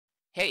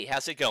Hey,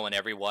 how's it going,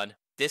 everyone?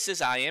 This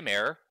is I Am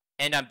Error,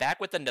 and I'm back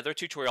with another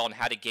tutorial on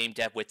how to game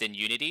dev within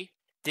Unity.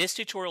 This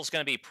tutorial is going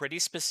to be pretty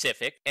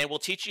specific and will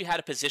teach you how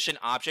to position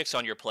objects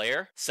on your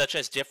player, such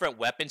as different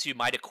weapons you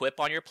might equip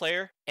on your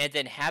player, and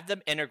then have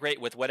them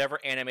integrate with whatever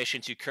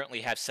animations you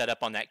currently have set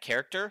up on that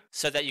character,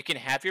 so that you can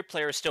have your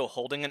player still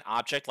holding an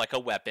object like a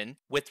weapon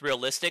with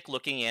realistic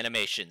looking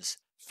animations.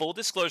 Full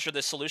disclosure,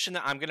 the solution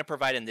that I'm going to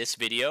provide in this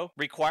video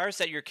requires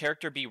that your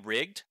character be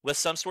rigged with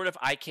some sort of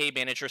IK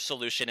manager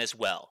solution as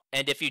well.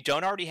 And if you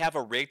don't already have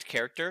a rigged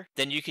character,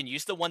 then you can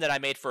use the one that I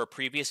made for a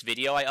previous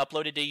video I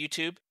uploaded to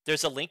YouTube.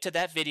 There's a link to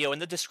that video in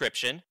the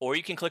description, or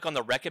you can click on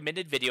the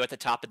recommended video at the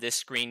top of this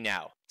screen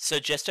now. So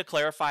just to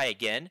clarify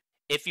again,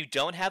 if you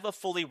don't have a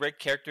fully rigged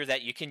character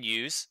that you can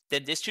use,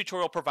 then this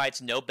tutorial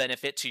provides no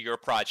benefit to your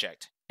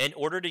project. In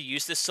order to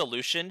use this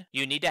solution,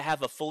 you need to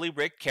have a fully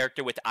rigged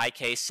character with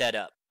IK set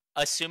up.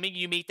 Assuming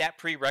you meet that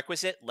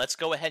prerequisite, let's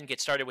go ahead and get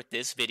started with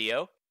this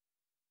video.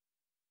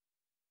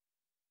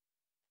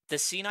 The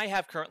scene I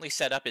have currently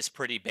set up is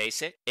pretty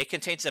basic. It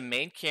contains a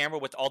main camera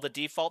with all the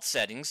default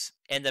settings,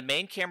 and the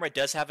main camera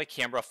does have a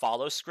camera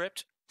follow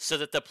script, so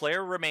that the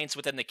player remains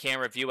within the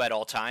camera view at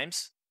all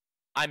times.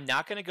 I'm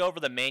not going to go over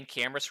the main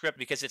camera script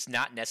because it's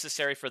not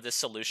necessary for this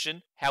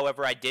solution.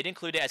 However, I did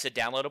include it as a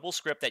downloadable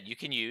script that you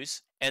can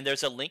use, and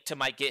there's a link to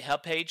my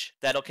GitHub page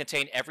that'll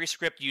contain every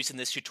script used in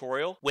this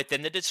tutorial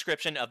within the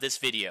description of this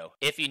video.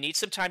 If you need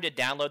some time to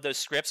download those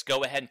scripts,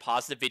 go ahead and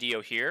pause the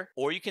video here,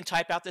 or you can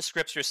type out the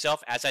scripts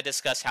yourself as I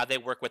discuss how they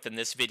work within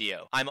this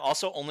video. I'm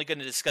also only going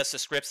to discuss the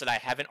scripts that I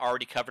haven't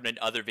already covered in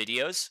other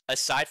videos,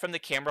 aside from the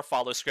camera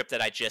follow script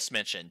that I just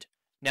mentioned.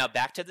 Now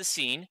back to the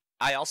scene.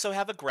 I also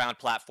have a ground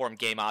platform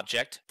game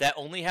object that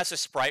only has a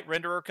sprite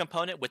renderer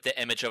component with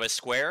the image of a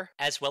square,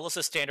 as well as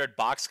a standard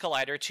box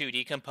collider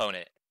 2D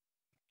component.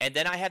 And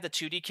then I have the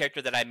 2D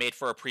character that I made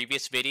for a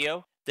previous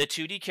video. The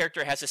 2D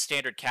character has a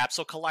standard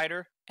capsule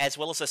collider, as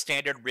well as a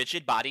standard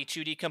rigid body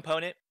 2D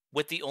component,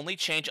 with the only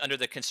change under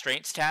the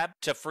Constraints tab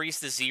to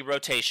freeze the Z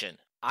rotation.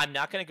 I'm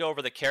not going to go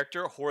over the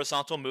character,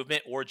 horizontal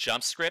movement, or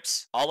jump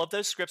scripts. All of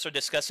those scripts are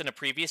discussed in a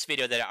previous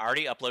video that I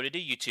already uploaded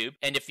to YouTube,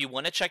 and if you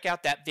want to check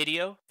out that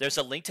video, there's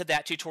a link to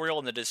that tutorial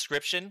in the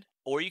description,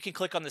 or you can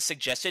click on the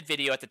suggested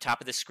video at the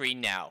top of the screen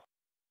now.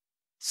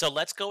 So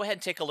let's go ahead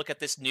and take a look at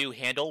this new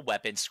handle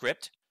weapon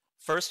script.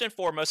 First and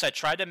foremost, I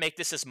tried to make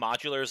this as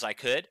modular as I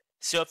could,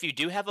 so if you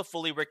do have a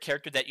fully rigged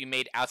character that you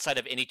made outside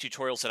of any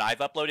tutorials that I've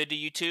uploaded to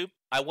YouTube,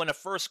 I want to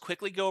first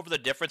quickly go over the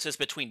differences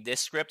between this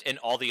script and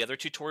all the other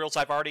tutorials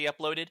I've already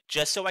uploaded,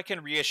 just so I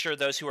can reassure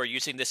those who are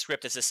using this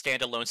script as a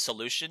standalone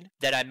solution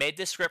that I made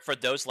this script for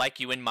those like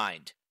you in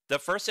mind. The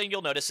first thing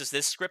you'll notice is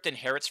this script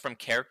inherits from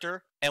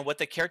character, and what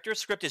the character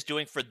script is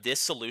doing for this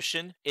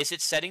solution is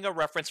it's setting a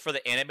reference for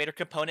the animator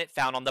component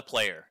found on the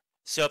player.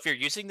 So if you're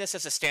using this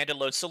as a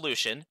standalone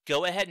solution,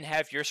 go ahead and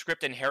have your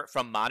script inherit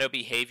from mono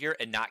behavior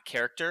and not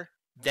character,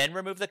 then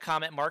remove the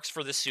comment marks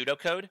for the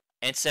pseudocode,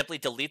 and simply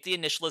delete the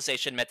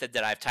initialization method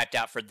that I've typed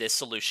out for this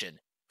solution.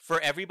 For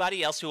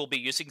everybody else who will be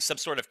using some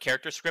sort of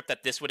character script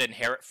that this would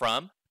inherit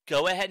from,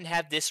 go ahead and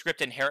have this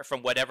script inherit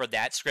from whatever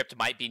that script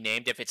might be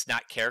named if it's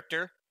not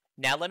character.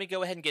 Now let me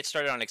go ahead and get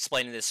started on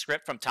explaining this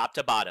script from top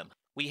to bottom.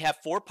 We have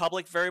 4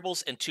 public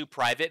variables and 2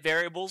 private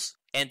variables,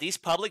 and these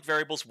public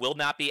variables will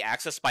not be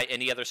accessed by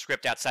any other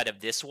script outside of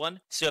this one,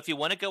 so if you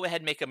want to go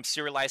ahead and make them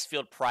serialized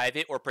field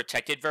private or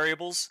protected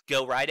variables,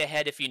 go right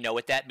ahead if you know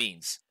what that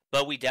means.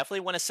 But we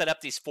definitely want to set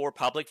up these 4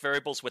 public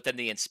variables within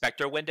the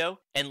inspector window,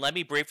 and let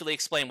me briefly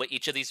explain what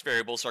each of these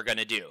variables are going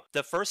to do.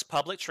 The first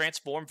public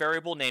transform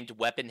variable named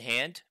weapon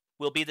hand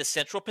will be the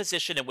central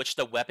position in which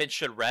the weapon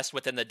should rest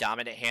within the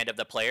dominant hand of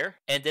the player,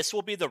 and this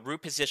will be the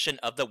root position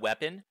of the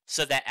weapon,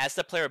 so that as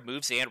the player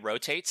moves and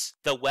rotates,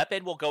 the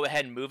weapon will go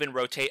ahead and move and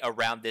rotate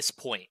around this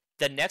point.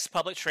 The next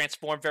public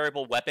transform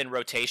variable weapon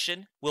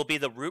rotation will be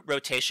the root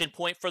rotation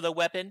point for the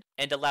weapon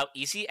and allow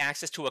easy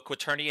access to a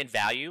quaternion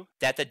value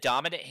that the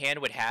dominant hand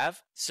would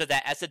have, so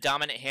that as the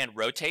dominant hand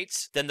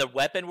rotates, then the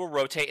weapon will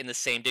rotate in the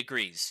same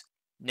degrees.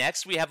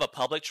 Next, we have a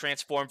public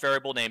transform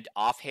variable named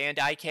offhand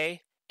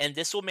IK, and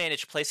this will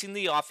manage placing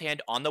the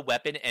offhand on the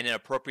weapon in an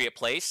appropriate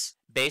place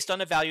based on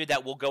a value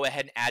that we'll go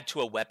ahead and add to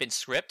a weapon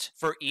script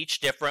for each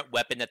different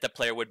weapon that the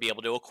player would be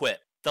able to equip.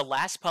 The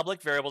last public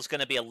variable is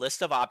going to be a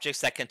list of objects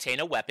that contain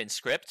a weapon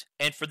script,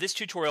 and for this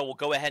tutorial we'll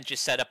go ahead and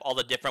just set up all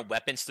the different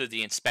weapons through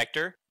the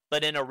inspector.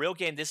 But in a real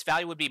game, this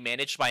value would be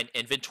managed by an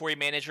inventory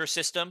manager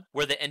system,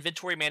 where the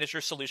inventory manager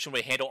solution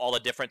would handle all the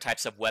different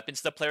types of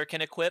weapons the player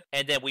can equip,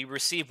 and then we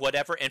receive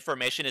whatever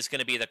information is going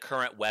to be the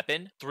current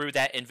weapon through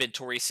that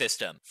inventory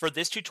system. For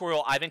this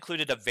tutorial, I've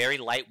included a very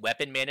light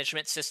weapon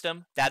management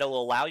system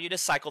that'll allow you to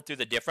cycle through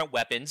the different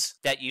weapons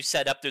that you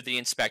set up through the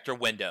inspector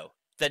window.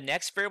 The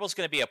next variable is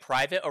going to be a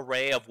private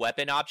array of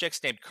weapon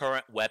objects named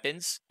current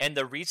weapons, and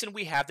the reason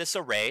we have this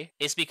array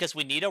is because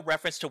we need a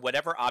reference to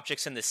whatever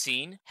objects in the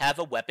scene have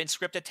a weapon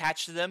script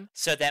attached to them,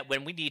 so that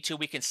when we need to,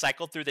 we can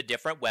cycle through the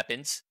different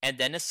weapons and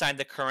then assign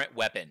the current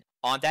weapon.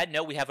 On that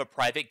note, we have a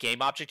private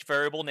game object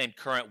variable named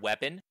current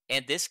weapon,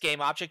 and this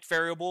game object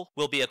variable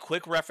will be a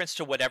quick reference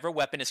to whatever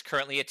weapon is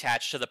currently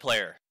attached to the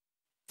player.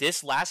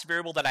 This last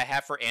variable that I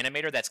have for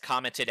animator that's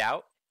commented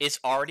out is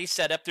already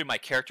set up through my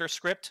character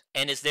script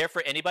and is there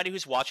for anybody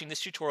who's watching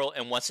this tutorial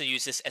and wants to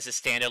use this as a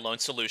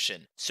standalone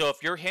solution. So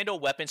if your handle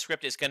weapon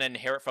script is going to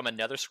inherit from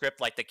another script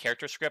like the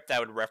character script that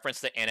would reference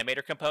the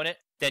animator component,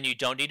 then you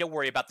don't need to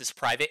worry about this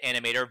private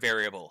animator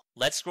variable.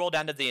 Let's scroll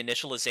down to the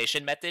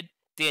initialization method.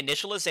 The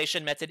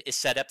initialization method is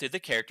set up through the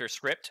character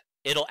script.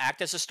 It'll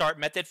act as a start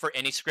method for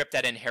any script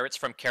that inherits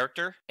from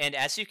character, and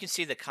as you can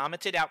see, the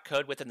commented out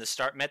code within the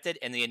start method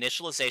and the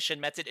initialization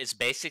method is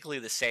basically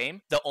the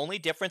same. The only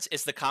difference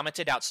is the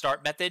commented out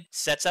start method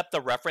sets up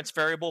the reference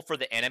variable for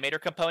the animator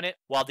component,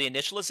 while the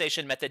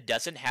initialization method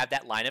doesn't have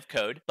that line of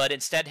code, but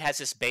instead has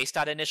this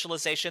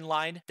base.initialization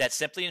line that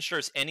simply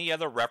ensures any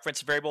other reference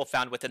variable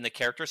found within the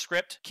character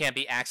script can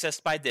be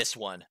accessed by this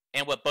one.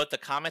 And what both the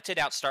commented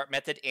out start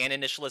method and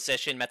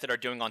initialization method are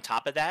doing on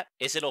top of that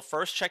is it'll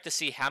first check to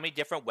see how many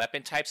different weapon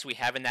types we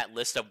have in that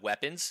list of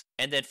weapons,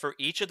 and then for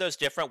each of those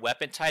different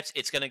weapon types,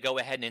 it's going to go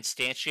ahead and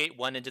instantiate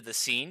one into the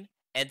scene.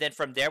 And then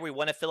from there, we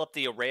want to fill up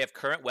the array of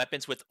current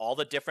weapons with all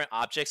the different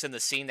objects in the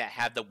scene that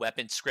have the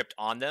weapon script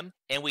on them.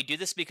 And we do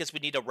this because we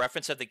need a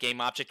reference of the game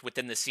object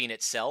within the scene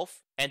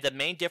itself. And the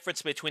main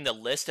difference between the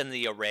list and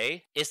the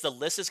array is the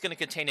list is going to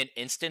contain an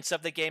instance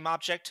of the game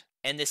object,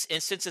 and this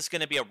instance is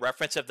going to be a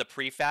reference of the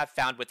prefab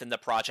found within the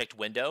project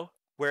window,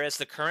 whereas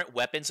the current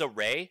weapons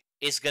array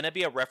is going to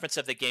be a reference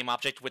of the game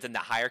object within the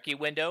hierarchy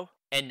window,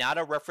 and not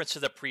a reference to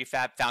the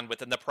prefab found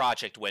within the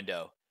project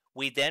window.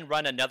 We then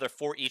run another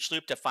for each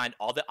loop to find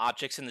all the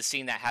objects in the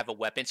scene that have a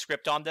weapon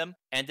script on them,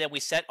 and then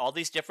we set all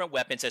these different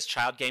weapons as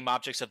child game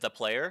objects of the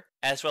player,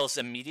 as well as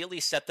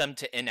immediately set them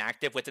to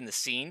inactive within the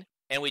scene,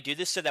 and we do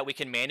this so that we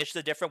can manage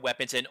the different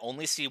weapons and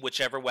only see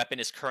whichever weapon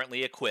is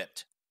currently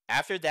equipped.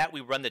 After that,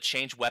 we run the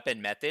change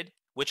weapon method,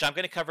 which I'm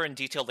going to cover in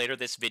detail later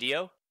this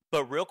video.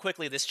 But real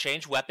quickly, this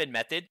change weapon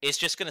method is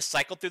just going to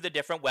cycle through the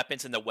different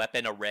weapons in the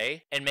weapon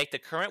array and make the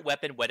current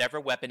weapon whatever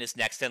weapon is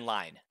next in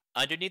line.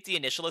 Underneath the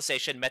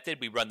initialization method,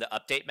 we run the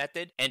update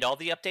method, and all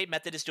the update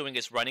method is doing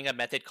is running a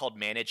method called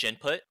manage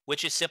input,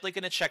 which is simply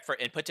going to check for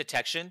input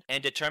detection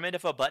and determine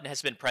if a button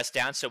has been pressed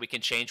down so we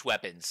can change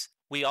weapons.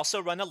 We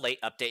also run a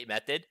late update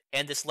method,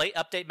 and this late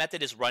update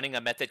method is running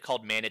a method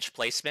called manage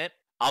placement.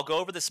 I'll go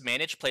over this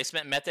manage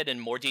placement method in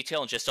more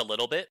detail in just a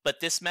little bit, but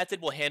this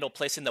method will handle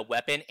placing the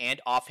weapon and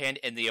offhand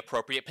in the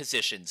appropriate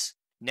positions.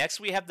 Next,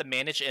 we have the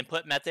manage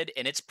input method,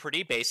 and it's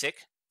pretty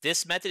basic.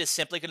 This method is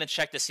simply going to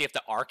check to see if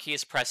the R key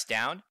is pressed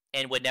down,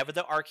 and whenever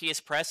the R key is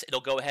pressed, it'll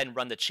go ahead and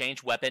run the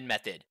change weapon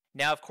method.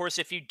 Now, of course,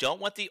 if you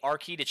don't want the R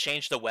key to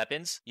change the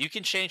weapons, you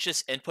can change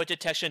this input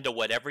detection to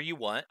whatever you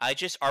want. I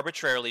just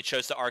arbitrarily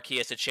chose the R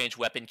key as the change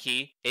weapon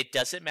key. It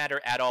doesn't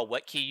matter at all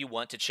what key you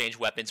want to change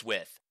weapons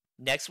with.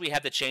 Next, we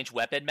have the change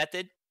weapon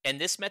method,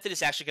 and this method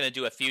is actually going to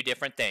do a few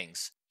different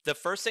things. The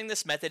first thing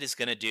this method is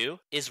going to do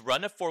is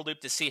run a for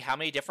loop to see how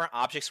many different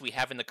objects we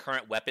have in the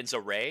current weapons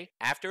array.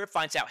 After it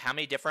finds out how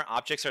many different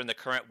objects are in the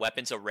current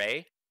weapons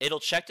array,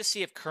 it'll check to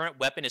see if current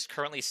weapon is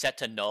currently set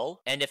to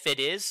null, and if it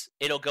is,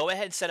 it'll go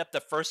ahead and set up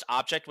the first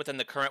object within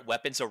the current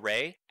weapons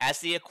array as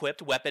the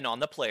equipped weapon on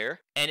the player,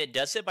 and it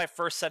does it by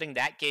first setting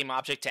that game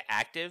object to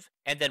active,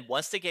 and then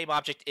once the game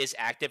object is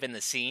active in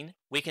the scene,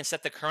 we can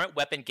set the current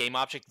weapon game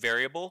object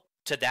variable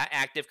to that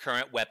active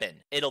current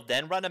weapon. It'll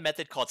then run a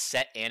method called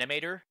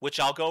setAnimator, which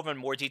I'll go over in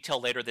more detail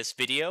later this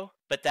video,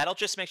 but that'll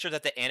just make sure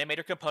that the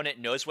animator component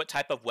knows what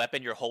type of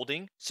weapon you're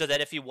holding, so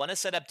that if you want to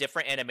set up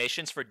different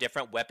animations for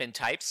different weapon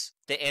types,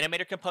 the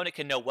animator component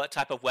can know what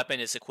type of weapon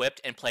is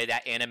equipped and play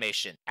that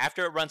animation.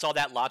 After it runs all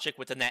that logic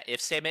within that if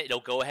statement,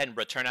 it'll go ahead and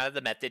return out of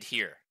the method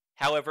here.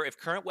 However, if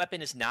current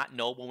weapon is not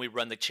null when we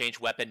run the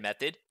change weapon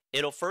method,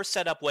 it'll first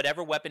set up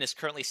whatever weapon is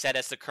currently set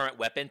as the current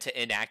weapon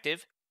to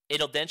inactive.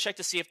 It'll then check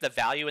to see if the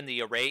value in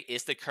the array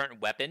is the current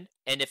weapon,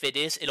 and if it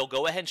is, it'll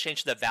go ahead and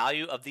change the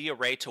value of the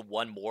array to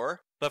one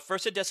more. But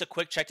first it does a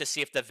quick check to see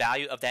if the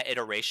value of that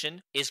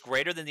iteration is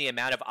greater than the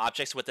amount of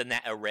objects within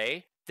that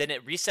array. Then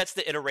it resets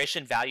the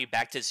iteration value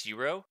back to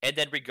 0, and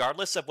then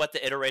regardless of what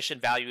the iteration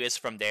value is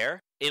from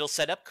there, it'll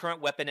set up current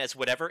weapon as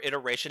whatever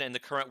iteration in the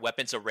current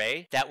weapons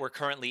array that we're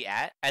currently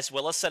at, as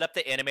well as set up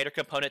the animator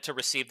component to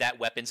receive that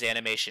weapon's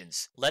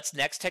animations. Let's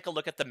next take a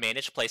look at the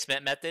manage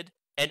placement method.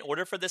 In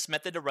order for this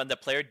method to run, the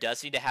player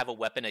does need to have a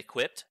weapon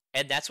equipped,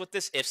 and that's what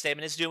this if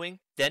statement is doing.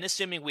 Then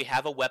assuming we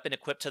have a weapon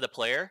equipped to the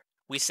player,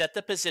 we set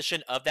the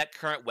position of that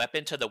current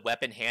weapon to the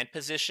weapon hand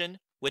position,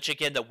 which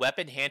again, the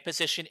weapon hand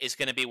position is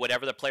going to be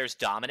whatever the player's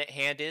dominant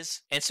hand is,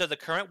 and so the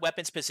current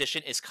weapon's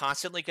position is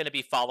constantly going to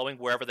be following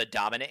wherever the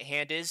dominant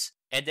hand is.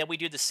 And then we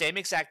do the same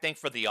exact thing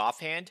for the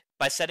offhand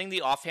by setting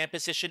the offhand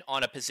position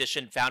on a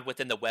position found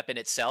within the weapon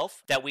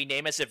itself that we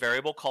name as a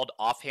variable called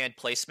offhand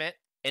placement.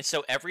 And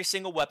so every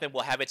single weapon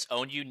will have its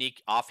own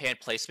unique offhand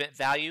placement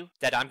value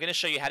that I'm going to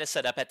show you how to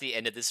set up at the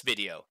end of this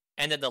video.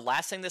 And then the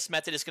last thing this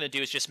method is going to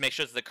do is just make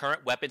sure that the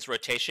current weapon's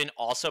rotation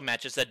also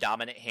matches the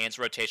dominant hand's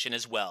rotation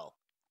as well.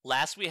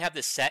 Last, we have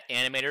the set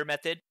animator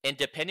method, and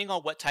depending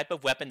on what type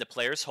of weapon the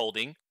player is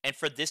holding, and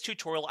for this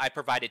tutorial I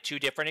provided two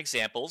different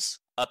examples,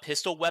 a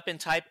pistol weapon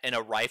type and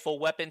a rifle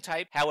weapon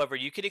type. However,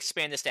 you could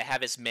expand this to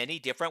have as many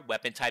different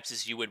weapon types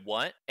as you would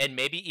want, and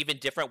maybe even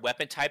different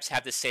weapon types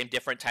have the same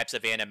different types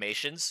of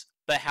animations.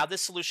 But how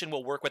this solution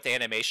will work with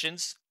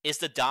animations is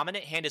the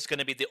dominant hand is going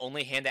to be the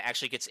only hand that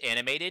actually gets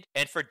animated,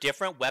 and for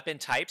different weapon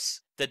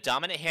types, the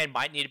dominant hand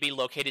might need to be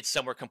located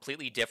somewhere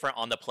completely different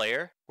on the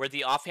player, where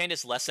the offhand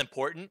is less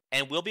important,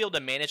 and we'll be able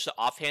to manage the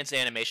offhand's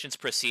animations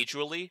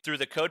procedurally through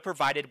the code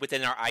provided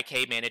within our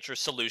IK Manager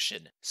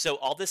solution. So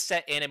all this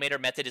set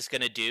animator method is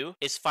going to do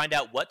is find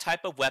out what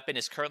type of weapon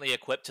is currently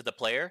equipped to the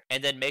player,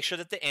 and then make sure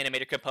that the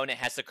animator component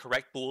has the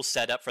correct bools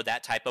set up for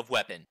that type of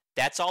weapon.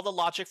 That's all the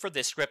logic for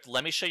this script.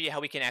 Let me show you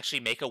how we can actually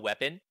make a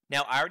weapon.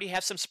 Now, I already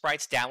have some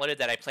sprites downloaded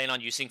that I plan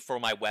on using for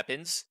my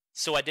weapons.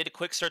 So I did a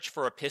quick search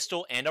for a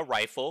pistol and a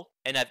rifle,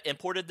 and I've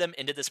imported them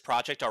into this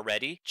project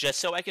already, just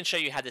so I can show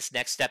you how this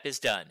next step is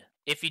done.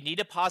 If you need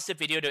to pause the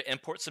video to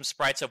import some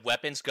sprites of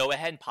weapons, go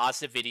ahead and pause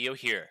the video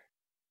here.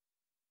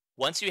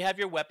 Once you have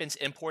your weapons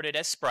imported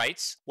as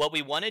sprites, what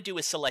we want to do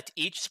is select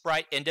each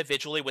sprite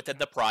individually within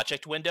the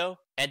project window,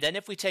 and then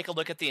if we take a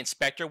look at the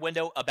inspector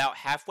window, about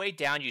halfway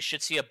down you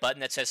should see a button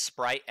that says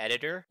Sprite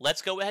Editor.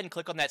 Let's go ahead and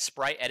click on that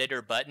Sprite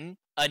Editor button.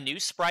 A new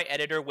Sprite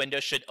Editor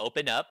window should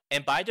open up,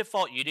 and by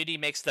default Unity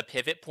makes the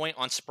pivot point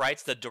on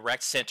sprites the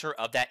direct center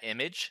of that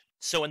image.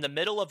 So in the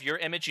middle of your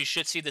image, you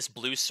should see this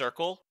blue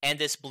circle, and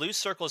this blue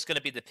circle is going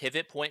to be the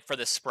pivot point for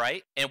the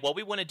sprite, and what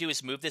we want to do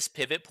is move this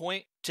pivot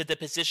point to the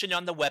position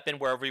on the weapon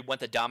wherever we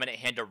want the dominant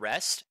hand to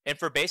rest, and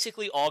for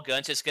basically all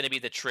guns, it's going to be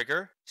the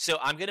trigger. So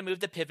I'm going to move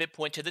the pivot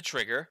point to the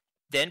trigger,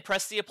 then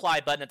press the apply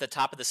button at the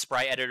top of the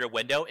Sprite Editor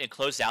window and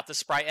close out the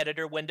Sprite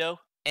Editor window,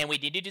 and we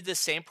need to do the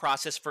same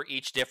process for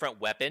each different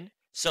weapon.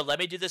 So let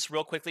me do this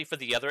real quickly for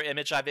the other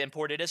image I've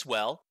imported as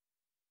well.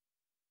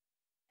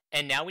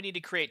 And now we need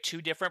to create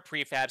two different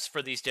prefabs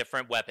for these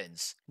different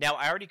weapons. Now,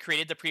 I already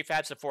created the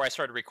prefabs before I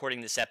started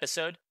recording this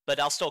episode, but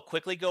I'll still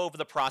quickly go over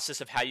the process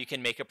of how you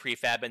can make a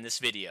prefab in this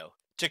video.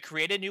 To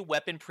create a new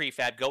weapon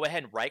prefab, go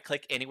ahead and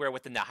right-click anywhere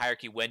within the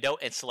hierarchy window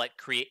and select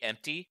Create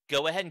Empty.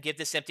 Go ahead and give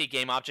this empty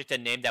game object a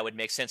name that would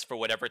make sense for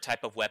whatever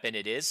type of weapon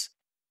it is.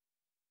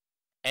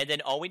 And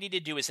then all we need to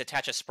do is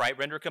attach a sprite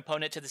render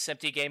component to this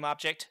empty game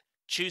object.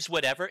 Choose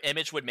whatever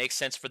image would make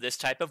sense for this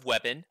type of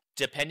weapon.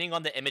 Depending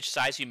on the image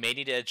size, you may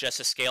need to adjust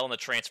the scale on the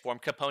transform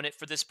component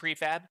for this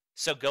prefab.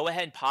 So go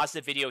ahead and pause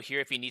the video here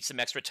if you need some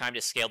extra time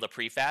to scale the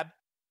prefab.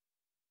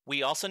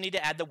 We also need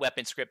to add the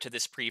weapon script to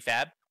this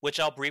prefab, which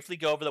I'll briefly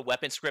go over the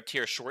weapon script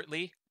here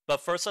shortly. But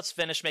first, let's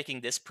finish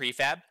making this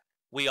prefab.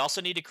 We also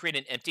need to create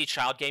an empty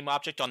child game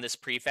object on this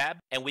prefab,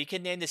 and we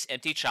can name this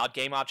empty child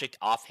game object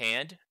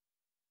offhand.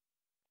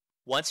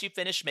 Once you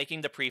finish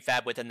making the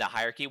prefab within the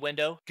hierarchy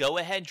window, go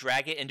ahead and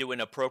drag it into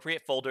an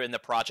appropriate folder in the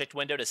project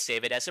window to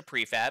save it as a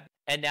prefab.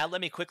 And now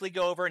let me quickly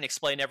go over and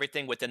explain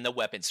everything within the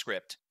weapon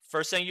script.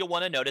 First thing you'll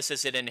want to notice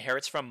is it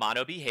inherits from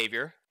mono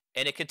behavior,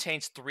 and it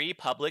contains 3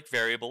 public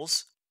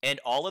variables. And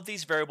all of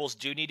these variables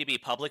do need to be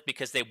public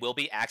because they will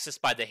be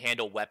accessed by the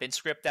handle weapon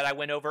script that I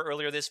went over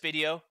earlier this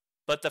video.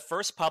 But the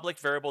first public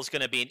variable is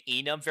going to be an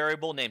enum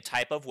variable named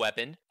type of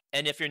weapon.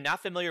 And if you're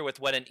not familiar with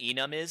what an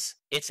enum is,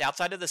 it's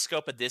outside of the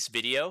scope of this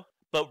video.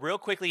 But real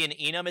quickly, an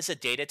enum is a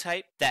data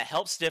type that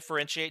helps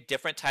differentiate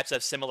different types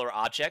of similar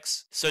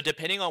objects. So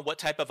depending on what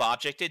type of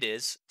object it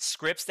is,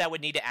 scripts that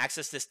would need to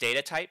access this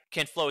data type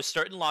can flow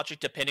certain logic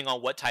depending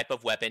on what type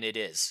of weapon it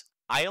is.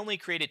 I only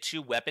created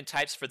 2 weapon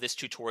types for this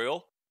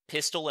tutorial,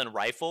 pistol and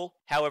rifle.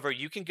 However,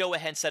 you can go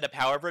ahead and set up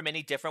however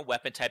many different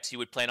weapon types you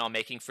would plan on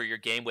making for your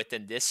game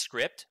within this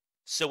script.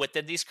 So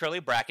within these curly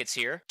brackets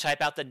here,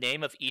 type out the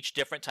name of each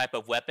different type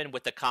of weapon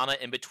with the comma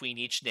in between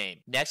each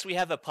name. Next, we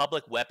have a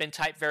public weapon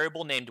type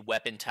variable named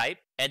weapon type.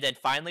 And then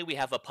finally, we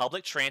have a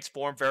public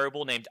transform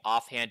variable named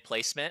offhand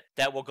placement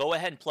that will go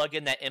ahead and plug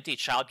in that empty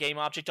child game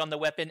object on the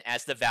weapon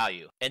as the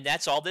value. And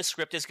that's all this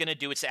script is going to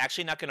do. It's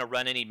actually not going to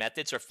run any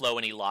methods or flow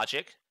any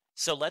logic.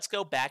 So let's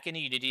go back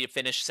into Unity to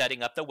finish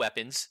setting up the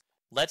weapons.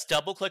 Let's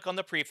double click on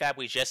the prefab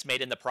we just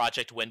made in the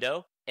project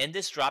window. In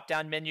this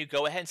drop-down menu,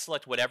 go ahead and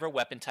select whatever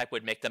weapon type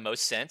would make the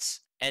most sense.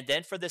 And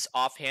then for this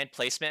offhand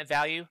placement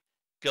value,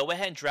 go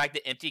ahead and drag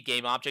the empty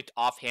game object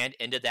offhand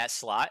into that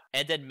slot,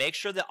 and then make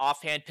sure the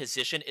offhand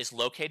position is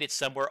located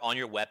somewhere on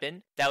your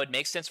weapon. That would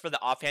make sense for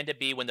the offhand to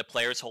be when the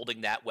player is holding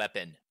that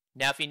weapon.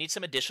 Now, if you need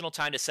some additional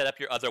time to set up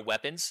your other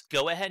weapons,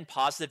 go ahead and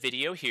pause the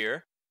video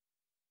here.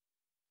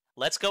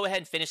 Let's go ahead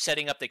and finish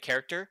setting up the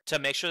character to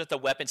make sure that the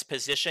weapon's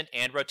position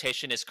and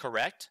rotation is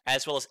correct,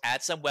 as well as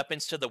add some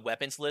weapons to the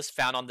weapons list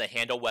found on the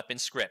handle weapon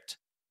script.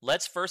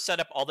 Let's first set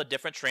up all the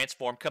different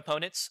transform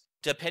components.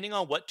 Depending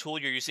on what tool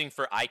you're using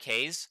for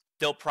IKs,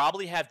 they'll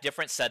probably have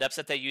different setups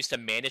that they use to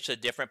manage the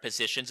different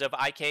positions of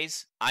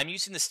IKs. I'm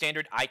using the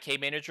standard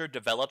IK Manager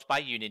developed by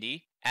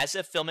Unity. As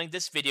of filming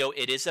this video,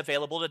 it is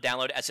available to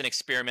download as an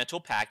experimental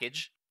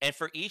package. And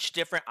for each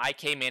different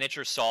IK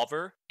Manager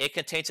solver, it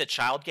contains a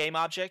child game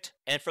object.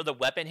 And for the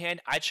weapon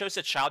hand, I chose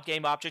a child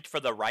game object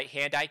for the right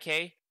hand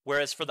IK.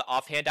 whereas for the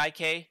offhand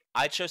IK,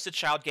 I chose the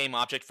child game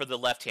object for the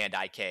left-hand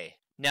IK.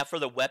 Now for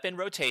the weapon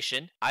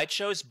rotation, I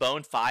chose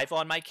bone 5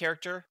 on my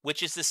character,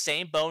 which is the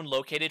same bone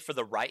located for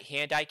the right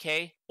hand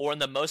IK, or in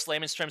the most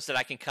layman's terms that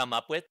I can come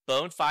up with,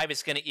 bone 5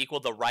 is going to equal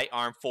the right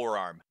arm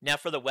forearm. Now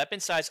for the weapon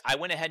size, I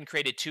went ahead and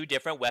created 2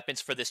 different weapons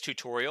for this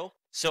tutorial,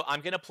 so I'm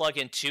going to plug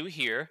in 2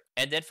 here,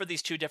 and then for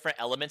these 2 different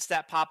elements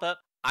that pop up,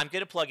 I'm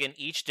going to plug in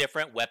each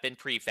different weapon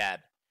prefab.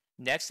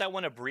 Next, I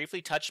want to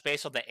briefly touch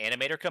base on the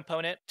animator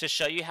component to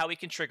show you how we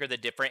can trigger the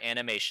different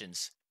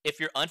animations. If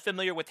you're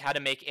unfamiliar with how to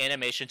make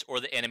animations or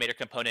the animator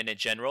component in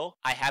general,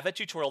 I have a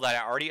tutorial that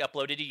I already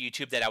uploaded to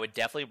YouTube that I would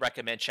definitely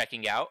recommend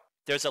checking out.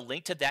 There's a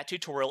link to that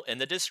tutorial in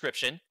the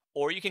description,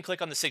 or you can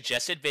click on the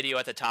suggested video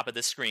at the top of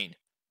the screen.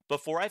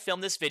 Before I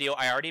filmed this video,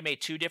 I already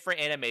made 2 different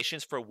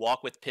animations for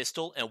walk with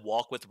pistol and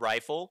walk with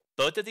rifle.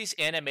 Both of these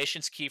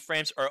animations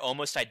keyframes are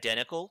almost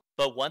identical,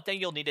 but one thing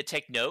you'll need to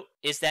take note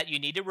is that you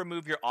need to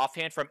remove your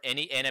offhand from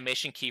any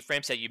animation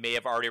keyframes that you may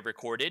have already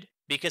recorded,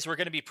 because we're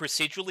going to be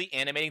procedurally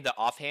animating the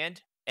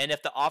offhand, and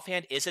if the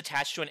offhand is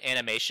attached to an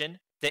animation,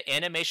 the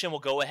animation will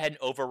go ahead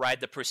and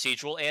override the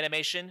procedural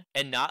animation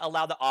and not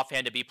allow the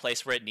offhand to be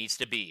placed where it needs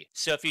to be.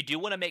 So if you do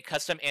want to make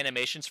custom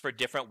animations for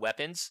different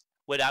weapons,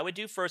 what I would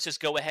do first is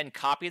go ahead and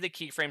copy the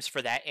keyframes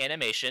for that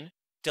animation,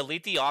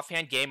 delete the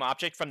offhand game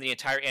object from the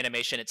entire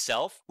animation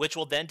itself, which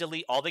will then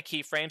delete all the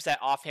keyframes that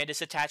offhand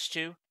is attached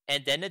to,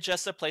 and then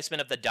adjust the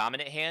placement of the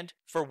dominant hand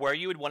for where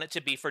you would want it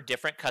to be for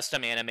different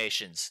custom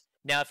animations.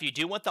 Now, if you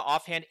do want the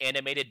offhand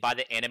animated by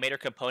the animator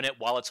component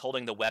while it's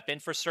holding the weapon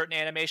for certain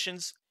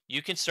animations,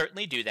 you can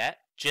certainly do that.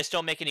 Just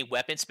don't make any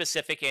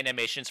weapon-specific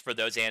animations for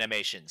those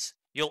animations.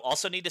 You'll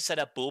also need to set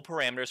up bool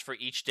parameters for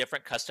each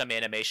different custom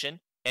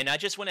animation, and I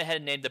just went ahead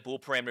and named the bool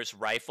parameters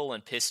rifle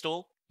and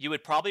pistol. You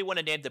would probably want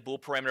to name the bool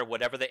parameter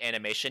whatever the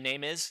animation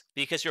name is,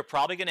 because you're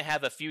probably going to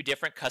have a few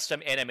different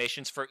custom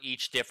animations for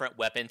each different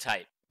weapon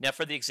type. Now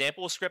for the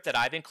example script that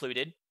I've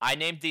included, I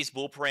named these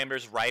bool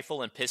parameters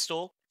rifle and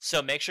pistol,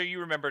 so make sure you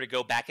remember to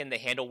go back in the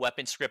handle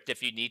weapon script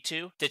if you need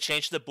to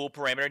change the bool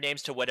parameter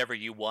names to whatever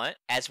you want,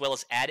 as well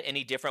as add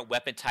any different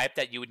weapon type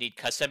that you would need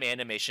custom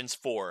animations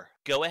for.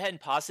 Go ahead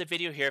and pause the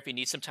video here if you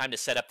need some time to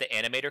set up the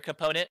animator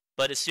component,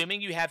 but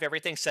assuming you have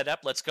everything set up,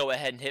 let's go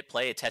ahead and hit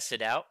play and test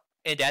it out.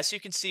 And as you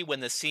can see when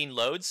the scene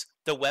loads,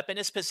 the weapon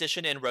is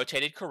positioned and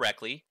rotated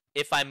correctly.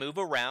 If I move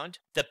around,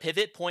 the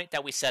pivot point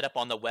that we set up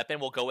on the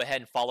weapon will go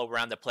ahead and follow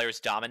around the player's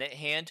dominant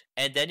hand.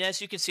 And then as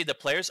you can see, the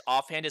player's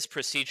offhand is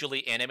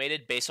procedurally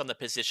animated based on the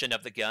position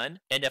of the gun.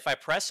 And if I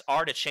press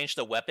R to change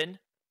the weapon,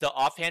 the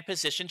offhand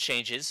position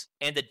changes,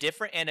 and the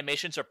different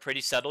animations are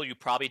pretty subtle, you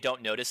probably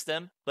don't notice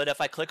them. But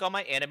if I click on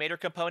my animator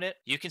component,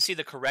 you can see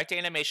the correct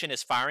animation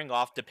is firing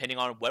off depending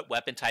on what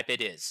weapon type it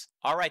is.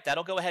 Alright,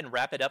 that'll go ahead and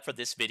wrap it up for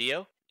this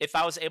video. If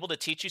I was able to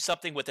teach you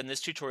something within this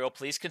tutorial,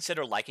 please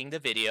consider liking the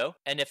video,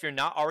 and if you're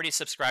not already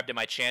subscribed to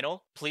my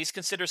channel, please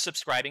consider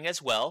subscribing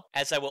as well,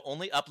 as I will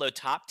only upload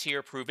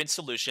top-tier proven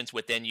solutions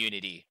within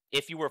Unity.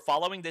 If you were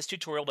following this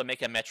tutorial to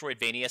make a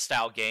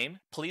Metroidvania-style game,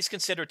 please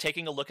consider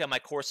taking a look at my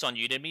course on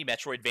Udemy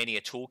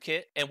Metroidvania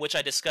Toolkit, in which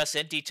I discuss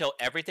in detail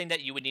everything that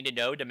you would need to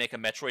know to make a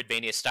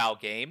Metroidvania-style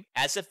game.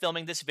 As of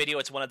filming this video,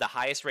 it's one of the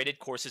highest-rated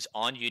courses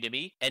on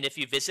Udemy, and if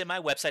you visit my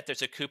website,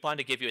 there's a coupon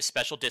to give you a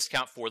special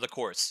discount for the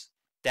course.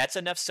 That's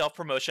enough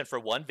self-promotion for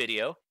one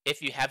video.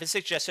 If you have a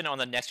suggestion on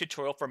the next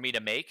tutorial for me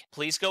to make,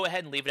 please go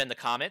ahead and leave it in the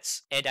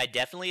comments, and I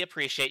definitely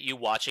appreciate you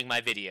watching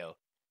my video.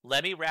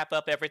 Let me wrap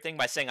up everything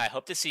by saying I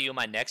hope to see you in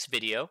my next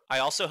video. I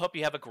also hope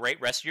you have a great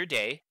rest of your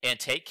day, and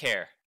take care.